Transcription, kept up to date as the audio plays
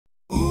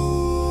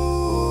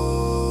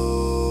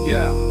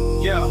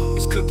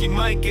It's Cookie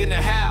Mike in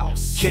the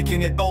house,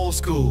 kicking it old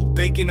school,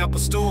 baking up a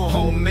stool,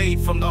 homemade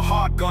from the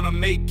heart, gonna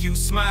make you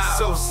smile.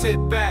 So sit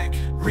back,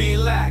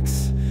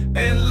 relax,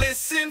 and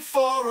listen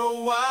for a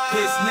while.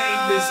 His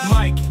name is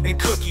Mike, and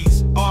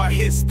cookies are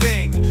his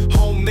thing.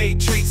 Homemade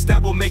treats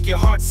that will make your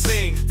heart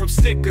sing. From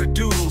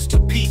snickerdoodles to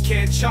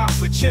pecan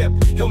chocolate chip,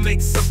 he'll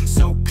make something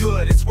so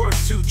good it's worth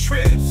 2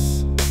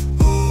 trips.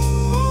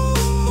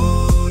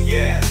 Ooh,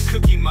 yeah,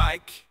 Cookie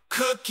Mike.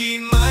 Cookie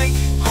Mike,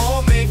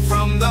 homemade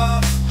from the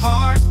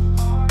heart,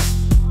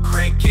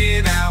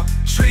 cranking out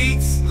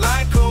treats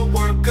like a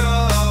work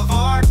of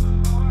art.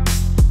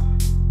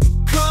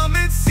 Come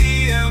and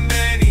see him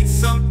and eat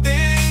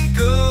something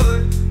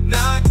good.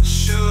 Not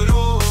should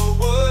or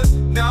would,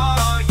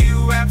 nah,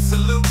 you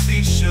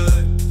absolutely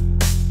should.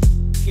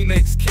 He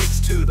makes cakes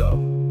too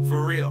though,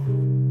 for real.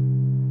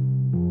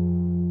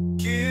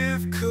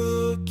 Give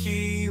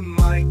Cookie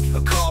Mike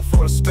a call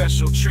for a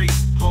special treat,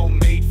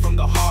 homemade from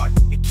the heart,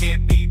 it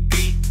can't be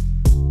beat.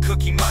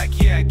 Cookie Mike,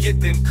 yeah, get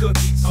them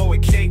cookies, oh,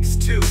 and cakes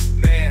too.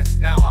 Man,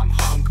 now I'm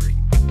hungry.